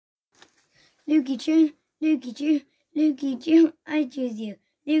LukeyChu, LukeyChu, LukeyChu, I choose you.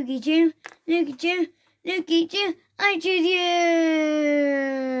 LukeyChu, LukeyChu, LukeyChu, I choose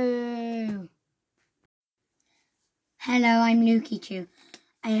you. Hello, I'm LukeyChu.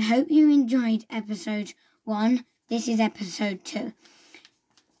 I hope you enjoyed episode 1. This is episode 2.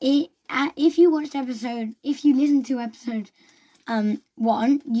 If you listened to episode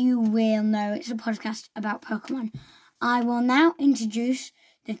 1, you will know it's a podcast about Pokemon. I will now introduce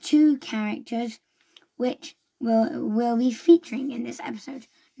the 2 characters which will be featuring in this episode.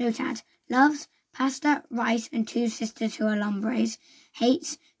 Lotad loves pasta, rice, and 2 sisters who are Lombres.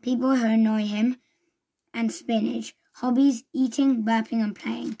 Hates people who annoy him, and spinach. Hobbies: eating, burping, and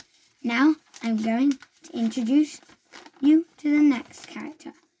playing. Now I'm going to introduce you to the next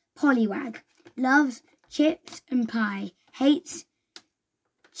character. Poliwag loves chips and pie. Hates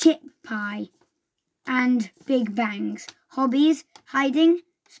chip pie and big bangs. Hobbies: hiding,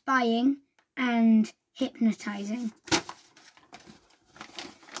 spying, and hypnotizing.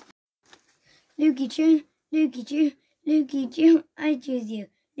 LukeyChu, LukeyChu, LukeyChu, I choose you.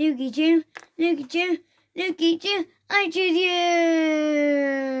 LukeyChu, LukeyChu, LukeyChu, I choose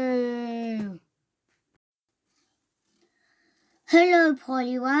you. Hello,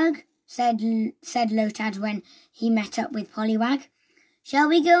 Poliwag, said Lotad when he met up with Poliwag. Shall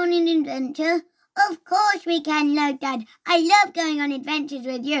we go on an adventure? Of course we can, Lotad. I love going on adventures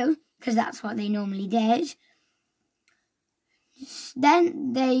with you, because that's what they normally did.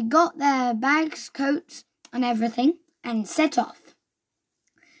 Then they got their bags, coats, and everything, and set off.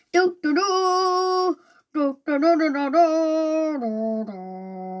 Do-do-do!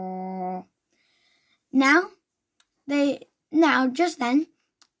 Now, just then,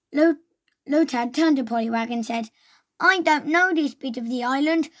 Lotad turned to Poliwag and said, I don't know this bit of the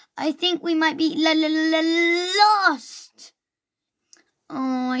island. I think we might be lost.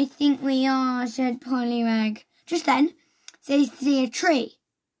 Oh, I think we are, said Poliwag. Just then, they see a tree.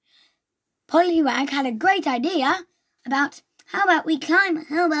 Poliwag had a great idea about how about we climb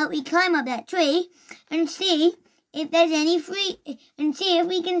up that tree and see if there's any and see if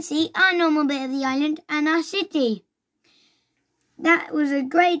we can see our normal bit of the island and our city. That was a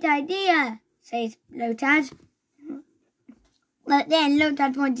great idea, says Lotad. But then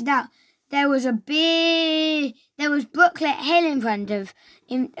Lotad pointed out there was Brooklet Hill in front of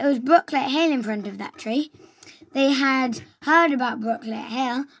that tree. They had heard about Brooklet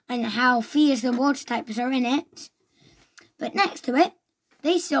Hill and how fierce the water types are in it. But next to it,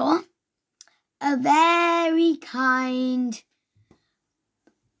 they saw a very kind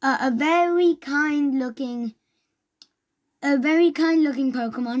looking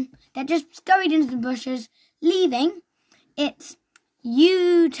Pokemon that just scurried into the bushes, leaving its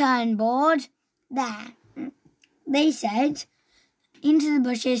U-turn board there. They said into the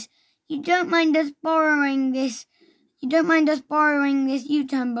bushes, You don't mind us borrowing this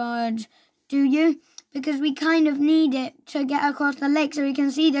U-turn board, do you? Because we kind of need it to get across the lake so we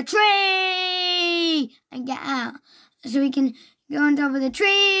can see the tree and get out. So we can go on top of the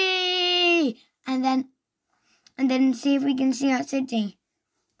tree and then see if we can see our city.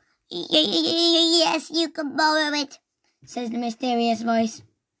 Yes, you can borrow it, says the mysterious voice.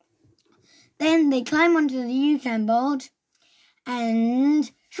 Then they climb onto the U-turn board and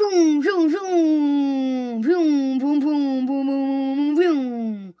shoom, shoom, shoom, shoom, boom, boom, boom, boom,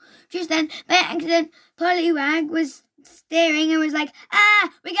 boom. Just then, by accident, Poliwag was steering and was like,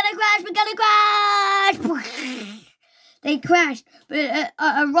 we're gonna crash! They crashed, but at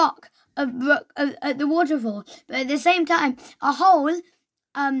a rock, at the waterfall. But at the same time, a hole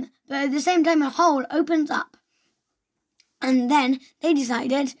opens up. And then they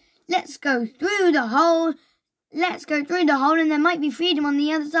decided, let's go through the hole, and there might be freedom on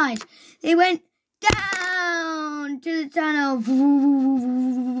the other side. They went down to the tunnel.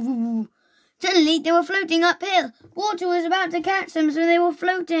 Suddenly, they were floating uphill. Water was about to catch them, so they were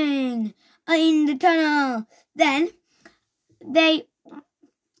floating in the tunnel. Then, they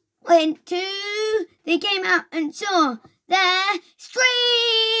came out and saw their street.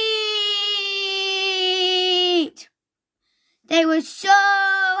 They were so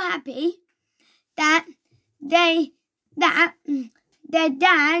happy that their dad,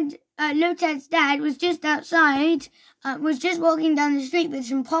 Lotad's dad, was just outside, was just walking down the street with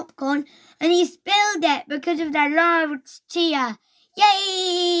some popcorn, and he spilled it because of their loud cheer. Yay!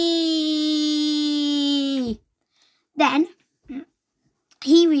 Then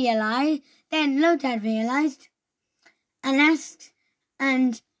Lotad realized and asked,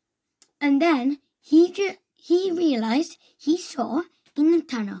 and then he realized he saw in the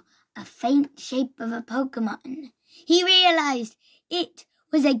tunnel a faint shape of a Pokemon. He realized it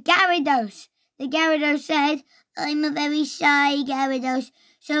was a Gyarados. the Gyrados said, "I'm a very shy Gyrados,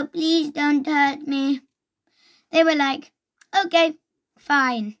 so please don't hurt me." They were like, "Okay,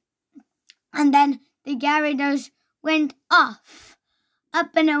 fine." And then the Gyrados went off,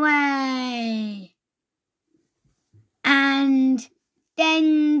 up and away. And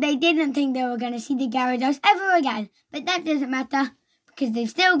then they didn't think they were going to see the Gyrados ever again. But that doesn't matter, because they've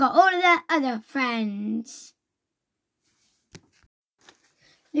still got all of their other friends.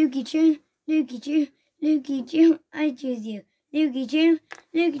 LukeyChu, LukeyChu, LukeyChu, I choose you. LukeyChu,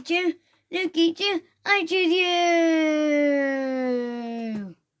 LukeyChu, LukeyChu, I choose you.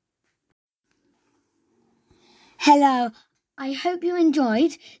 Hello, I hope you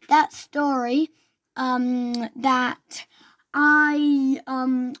enjoyed that story that I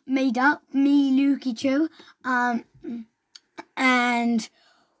made up, me, LukeyChu, and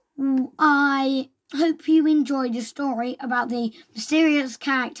I hope you enjoyed the story about the mysterious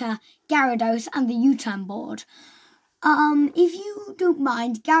character Gyrados and the U-turn board. If you don't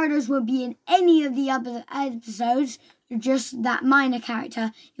mind, Gyrados will be in any of the other episodes, just that minor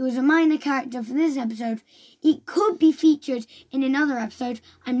character. He was a minor character for this episode. It could be featured in another episode,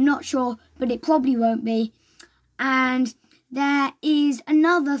 I'm not sure, but it probably won't be. And there is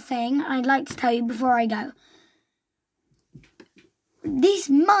another thing I'd like to tell you before I go. This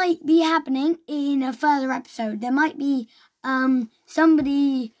might be happening in a further episode. There might be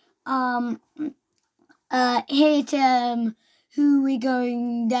somebody here to who we're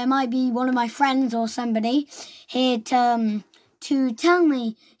going. There might be one of my friends or somebody here to tell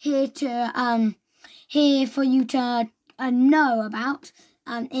me, here for you to know about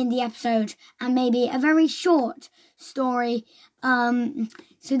in the episode, and maybe a very short story.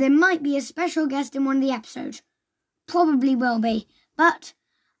 So there might be a special guest in one of the episodes. Probably will be. But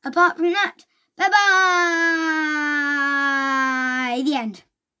apart from that, bye-bye! The end.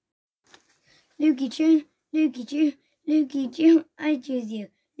 LukeyChu, LukeyChu, LukeyChu, I choose you.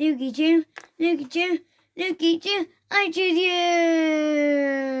 LukeyChu, LukeyChu, LukeyChu, I choose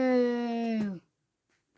you!